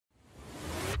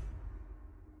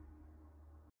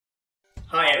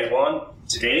everyone,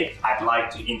 today I'd like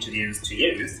to introduce to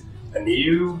you a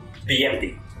new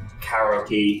BMB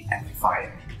Karaoke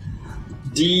amplifier,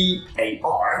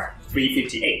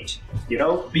 DAR-350H. You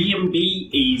know, BMB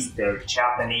is the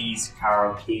Japanese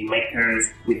karaoke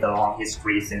makers with a long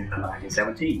history since the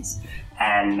 1970s.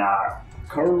 And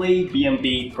currently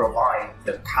BMB provides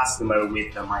the customer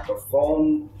with a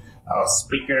microphone,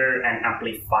 speaker and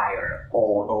amplifier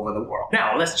all over the world.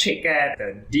 Now let's check out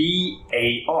the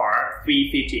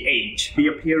DAR-350H. The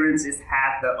appearance is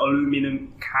had the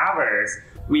aluminum covers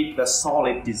with the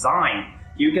solid design.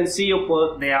 You can see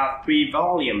above there are 3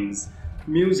 volumes: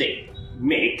 music,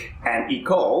 mic and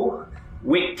echo,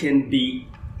 which can be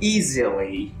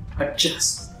easily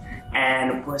adjusted.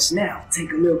 And plus now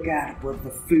take a look at what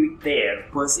the food there,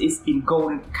 plus it's in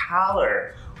golden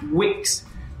color, which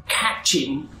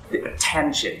catching the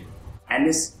attention, and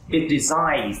it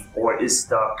designs or is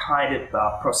the kind of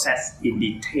process in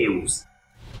details.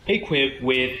 Equipped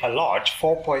with a large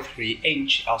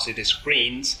 4.3-inch LCD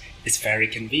screens, it's very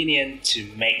convenient to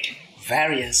make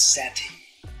various settings.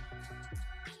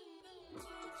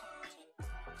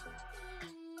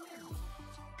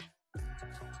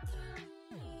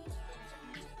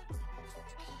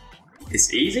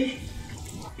 It's easy,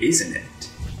 isn't it?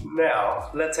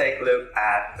 Now, let's take a look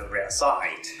at the rear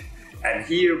side. And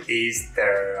here is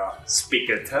the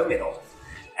speaker terminal.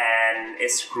 And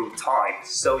it's screw type,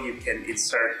 so you can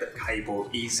insert the cable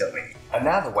easily.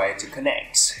 Another way to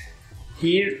connect.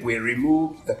 Here we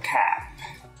remove the cap.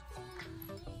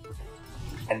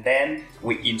 And then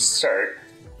we insert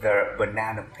the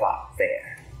banana plug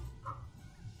there.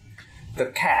 The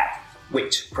cap,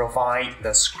 which provides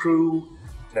the screw,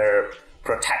 the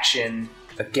protection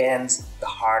against the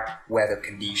hard weather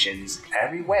conditions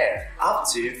everywhere. Up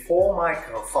to 4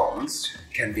 microphones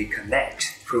can be connected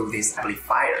through this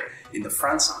amplifier. In the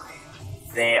front side,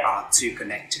 there are 2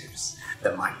 connectors,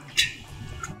 the mic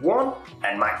 1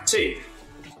 and mic 2.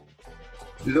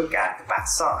 Look at the back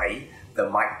side, the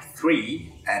mic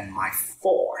 3 and mic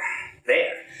 4.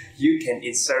 There, you can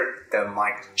insert the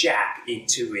mic jack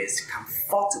into it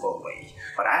comfortably,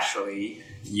 but actually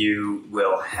you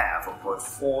will have about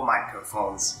 4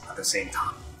 microphones at the same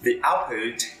time. The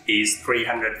output is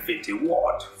 350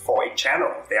 watt for each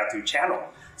channel. There are 2 channels.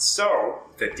 So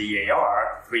the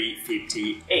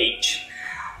DAR-350H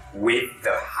with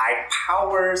the high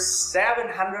power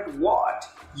 700 watt,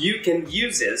 you can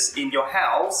use this in your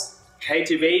house,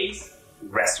 KTVs,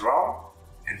 restaurant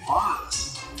and bars.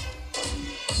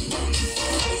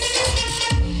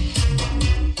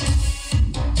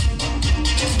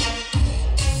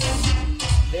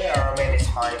 There are many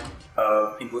types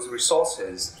of input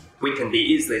resources which can be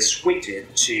easily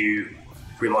switched to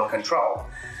remote control.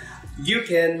 You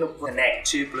can connect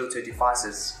 2 Bluetooth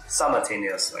devices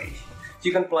simultaneously.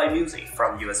 You can play music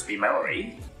from USB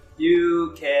memory.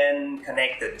 You can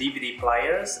connect the DVD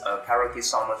players, a karaoke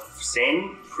song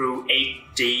machine through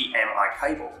HDMI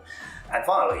cable. And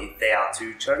finally, there are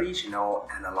 2 traditional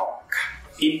analog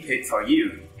input for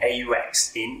you,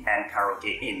 AUX in and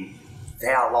karaoke in.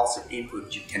 There are lots of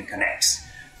input you can connect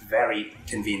very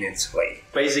conveniently.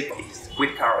 Basically,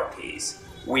 with karaoke,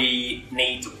 we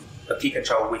need a key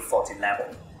control with 14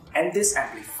 levels, and this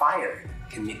amplifier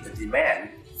can meet the demand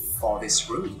for this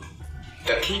room.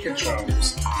 The key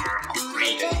controls are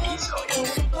upgraded easily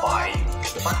by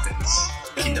the buttons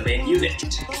in the main unit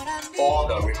or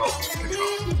the remote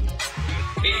control.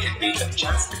 It can be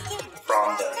adjusted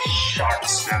from the sharp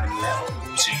 7 level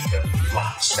to the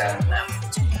flat 7 level.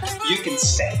 You can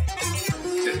set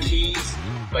the keys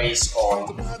based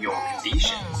on your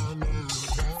conditions.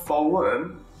 For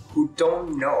one who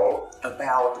don't know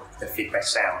about the feedback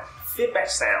sound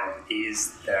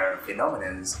is the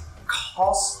phenomenon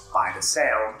caused by the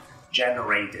sound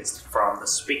generated from the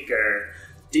speaker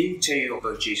due to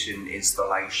position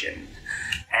installation.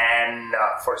 And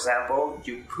for example,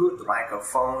 you put the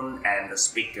microphone and the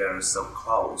speaker so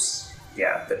close,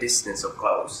 the distance so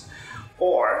close,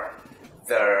 or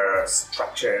the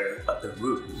structure of the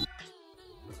room.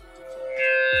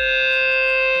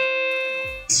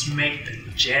 Make the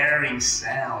jarring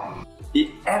sound.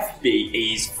 The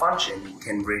FBE's function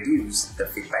can reduce the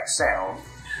feedback sound.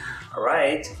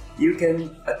 Alright, you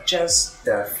can adjust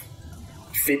the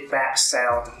feedback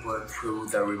sound through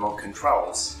the remote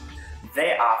controls.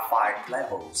 There are 5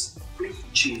 levels. Please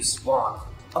choose one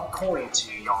according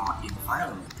to your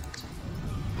environment.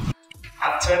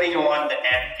 I'm turning on the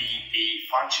FBE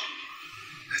function.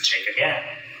 Let's check again.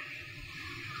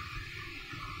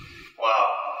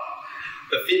 Wow,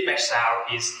 the feedback sound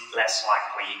is less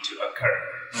likely to occur.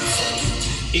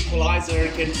 Equalizer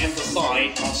can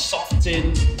emphasize or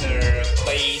soften the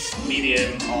bass,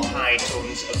 medium or high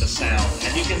tones of the sound.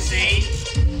 And you can see,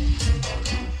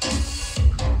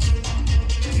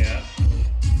 yeah.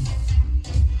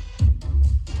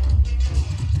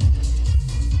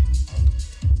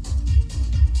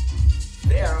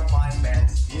 There are 5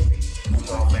 bands music,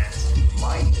 12 bands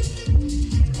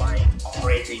mic. By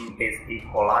operating this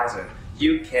equalizer,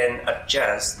 you can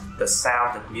adjust the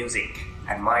sound of music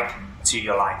and mic to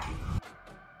your liking.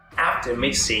 After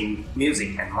mixing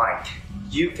music and mic,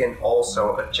 you can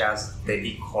also adjust the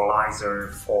equalizer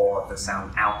for the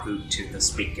sound output to the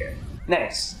speaker.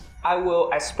 Next, I will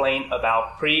explain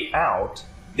about pre-out.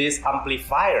 This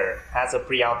amplifier has a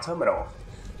pre-out terminal.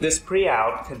 This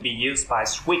pre-out can be used by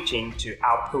switching to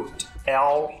output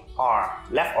L, R,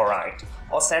 left or right,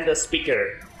 or send a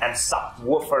speaker and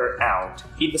subwoofer out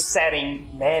in the setting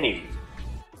menu.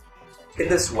 In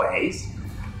this way,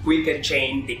 we can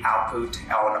change the output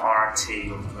L and R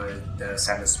to the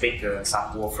center speaker and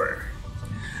subwoofer.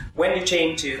 When you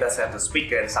change to the center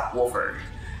speaker and subwoofer,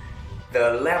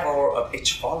 the level of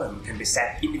each volume can be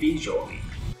set individually.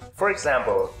 For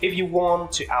example, if you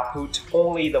want to output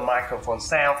only the microphone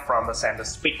sound from the center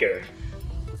speaker,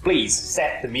 please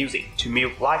set the music to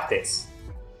mute like this.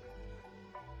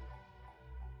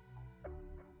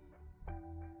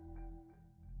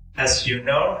 As you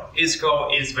know,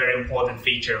 ISCO is a very important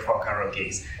feature for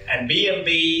karaoke, and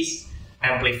BMB's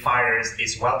amplifiers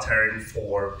is well turned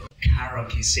for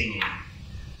karaoke singing.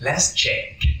 Let's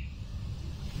check.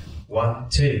 1,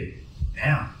 2.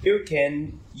 Now, you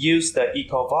can use the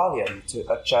echo volume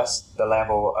to adjust the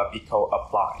level of echo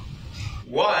applied.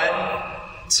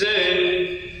 1,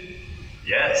 2.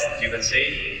 Yes, you can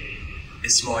see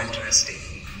it's more interesting.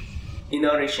 In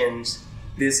addition,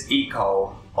 this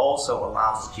echo also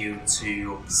allows you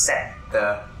to set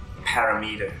the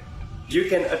parameter. You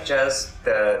can adjust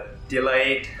the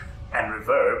delay and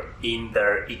reverb in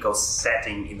the echo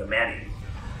setting in the menu.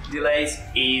 Delays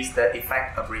is the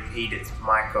effect of repeated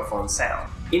microphone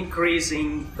sound.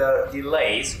 Increasing the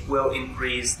delays will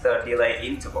increase the delay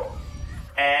interval.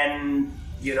 And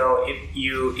if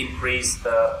you increase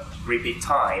the repeat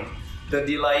time, the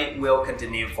delay will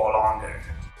continue for longer.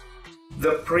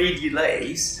 The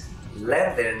pre-delays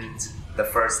lengthened the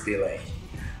first delay.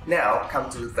 Now come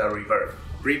to the reverb.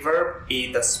 Reverb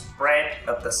is the spread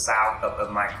of the sound of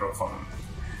a microphone.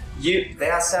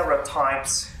 There are several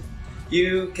types.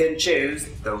 You can choose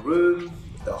the room,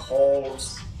 the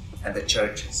halls, and the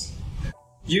churches.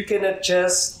 You can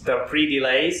adjust the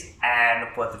pre-delays and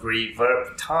put the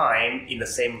reverb time in the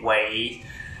same way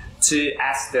to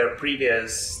as the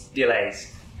previous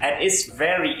delays. And it's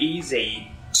very easy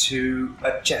to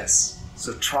adjust.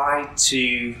 So try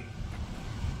to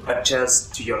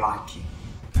adjust to your liking.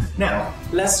 Now,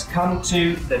 let's come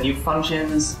to the new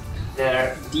functions,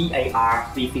 the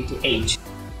DAR-350H.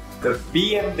 The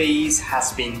BMBs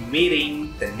has been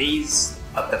meeting the needs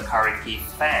of the karaoke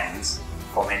fans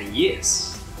for many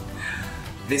years.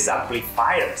 This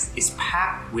amplifier is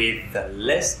packed with the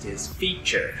latest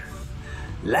feature.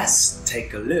 Let's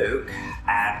take a look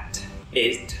at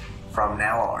it from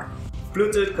now on.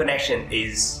 Bluetooth connection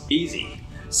is easy.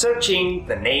 Searching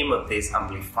the name of this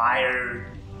amplifier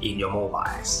in your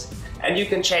mobiles, and you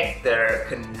can check the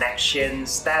connection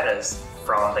status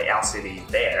from the LCD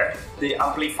there. The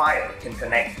amplifier can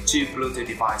connect 2 Bluetooth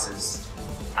devices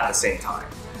at the same time,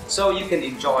 so you can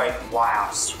enjoy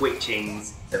while switching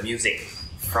the music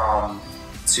from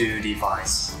 2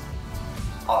 devices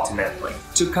alternately.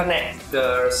 To connect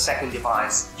the second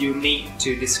device, you need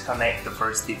to disconnect the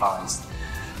first device.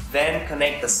 Then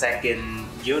connect the second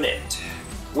unit.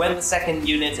 When the second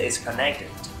unit is connected,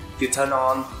 you turn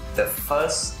on the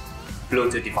first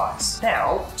Bluetooth device.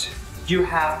 Now, you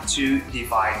have 2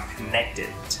 devices connected.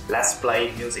 Let's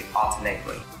play music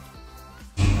alternately.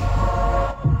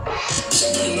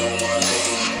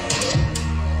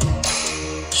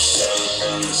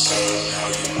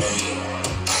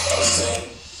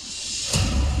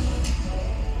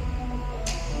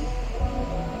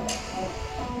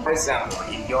 For example,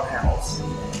 in your house,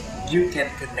 you can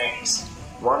connect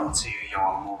one to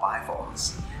your mobile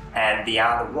phones and the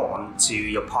other one to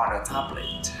your partner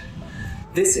tablet.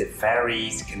 This is a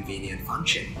very convenient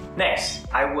function. Next,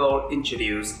 I will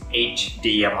introduce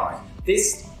HDMI.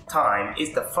 This time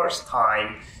is the first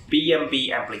time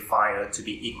BMB amplifier to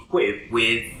be equipped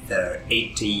with the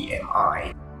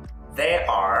HDMI. There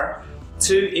are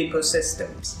 2 input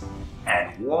systems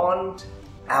and 1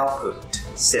 output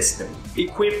system.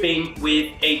 Equipping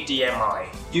with HDMI,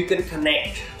 you can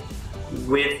connect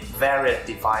with various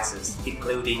devices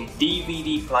including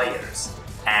DVD players,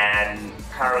 and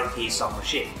Karaoke song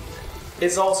machine.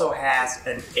 It also has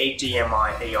an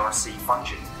HDMI ARC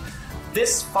function.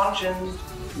 This function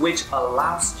which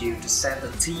allows you to send the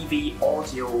TV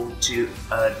audio to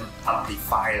an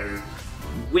amplifier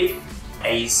with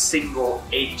a single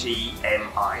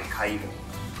HDMI cable.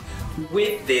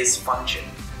 With this function,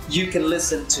 you can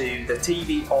listen to the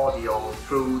TV audio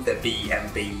through the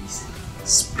BMB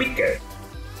speaker.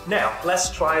 Now,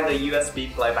 let's try the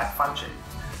USB playback function.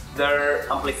 The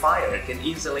amplifier can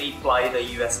easily play the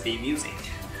USB music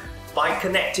by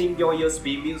connecting your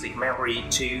USB music memory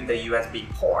to the USB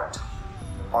port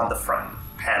on the front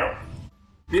panel.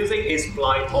 Music is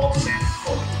played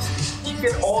automatically. You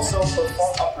can also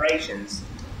perform operations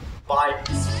by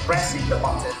pressing the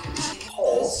button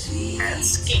pause and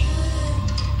skip.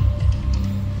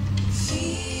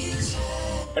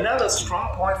 Another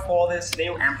strong point for this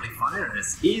new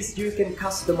amplifiers is you can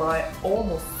customize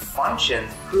almost function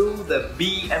through the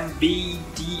BMB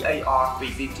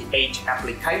DAR-350H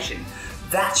application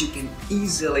that you can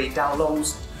easily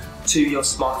download to your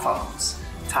smartphones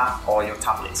or your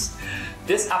tablets.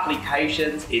 This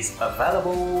application is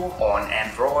available on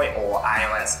Android or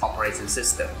iOS operating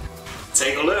system.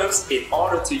 Take a look. In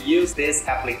order to use this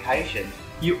application,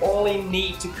 you only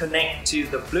need to connect to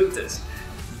the Bluetooth,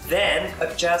 then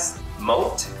adjust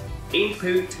mode,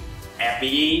 input,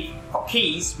 FBE, or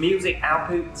keys, music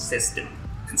output system,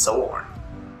 and so on.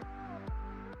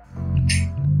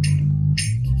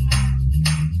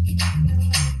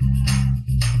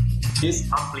 This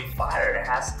amplifier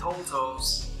has total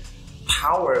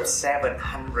power of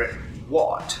 700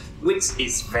 watt, which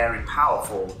is very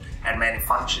powerful and many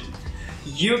functions.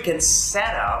 You can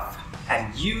set up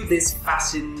and use this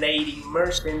fascinating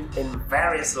machine in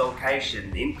various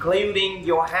locations, including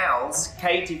your house,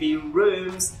 KTV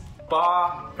rooms,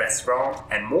 bar, restaurant,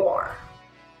 and more.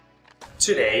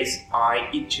 Today, I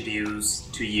introduce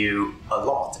to you a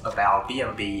lot about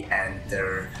BMB and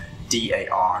the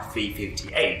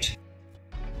DAR-350H.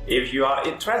 If you are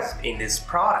interested in this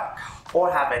product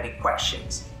or have any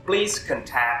questions, please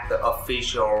contact the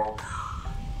official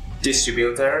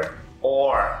distributor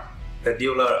or the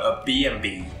dealer of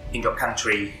BMB in your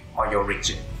country or your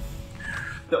region.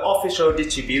 The official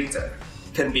distributor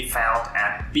can be found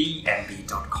at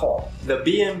bmb.com. The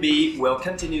BMB will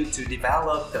continue to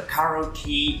develop the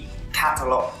karaoke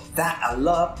catalog that are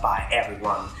loved by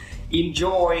everyone.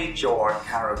 Enjoy your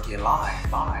karaoke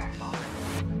life. Bye.